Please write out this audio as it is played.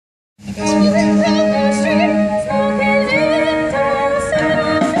With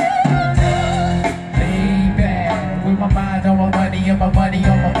my mind on my money and my money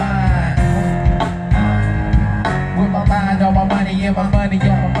on my mind. With my mind on my money and my money on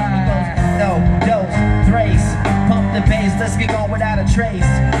my mind. No, dose, thrace, pump the bass, let's get going without a trace.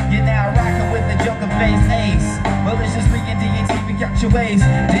 You're now rocking with the Joker face ace. Maliciously in DNT, we got your ways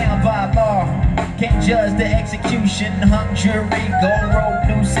down by law. Can't judge the execution, hung jury, gold rope,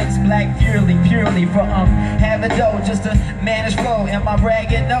 nuisance, black purely for have a dough, just to manage flow. Am I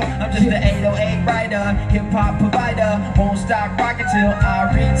bragging? No, I'm just the 808 writer, hip-hop provider, won't stop rocking till I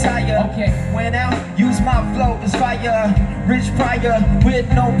retire. Okay. When out, use my flow as fire, rich prior, with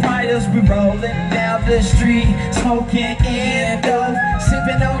no priors, we rolling down the street, smoking Indo,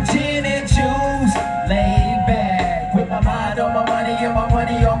 sipping on gin and juice, laid back, with my mind on my money and my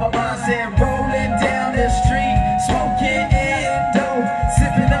money on my mind, said rolling down the street, smoking Indo,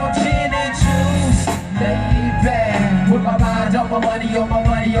 sipping on gin and juice, laid back, with my mind on my money on my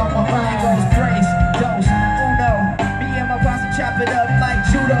money on my mind, goes grace, dose, uno, me and my posse chop it up like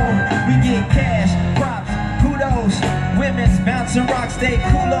judo, we get cash, props, kudos, women's bouncing rocks, stay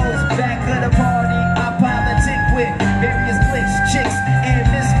coolos, back of the party, I politic with various clicks, chicks, and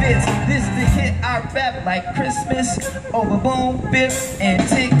misfits, this the hit, I rap like Christmas, over boom, bip, and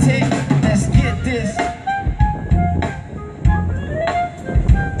tick tick, let's get this.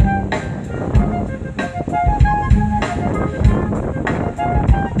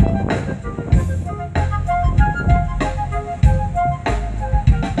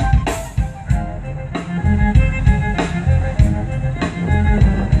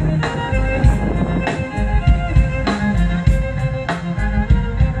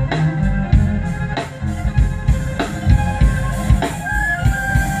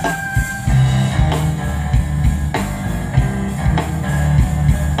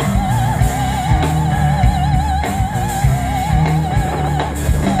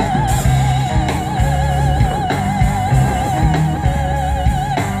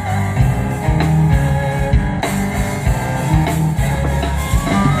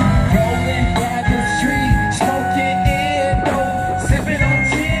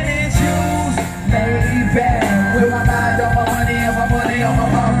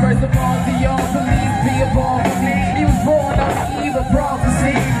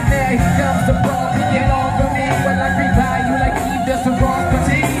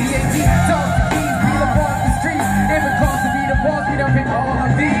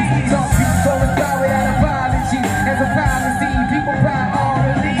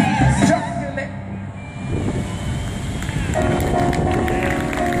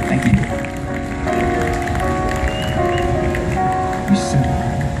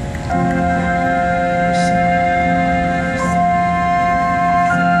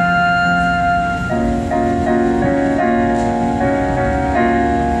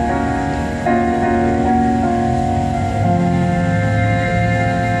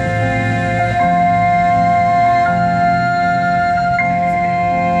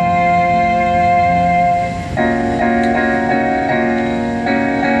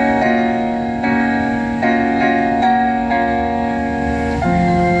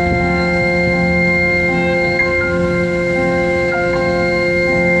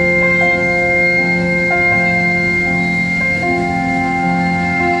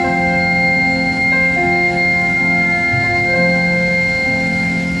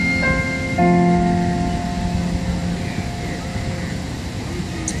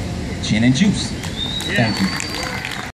 Gin and juice. Thank you.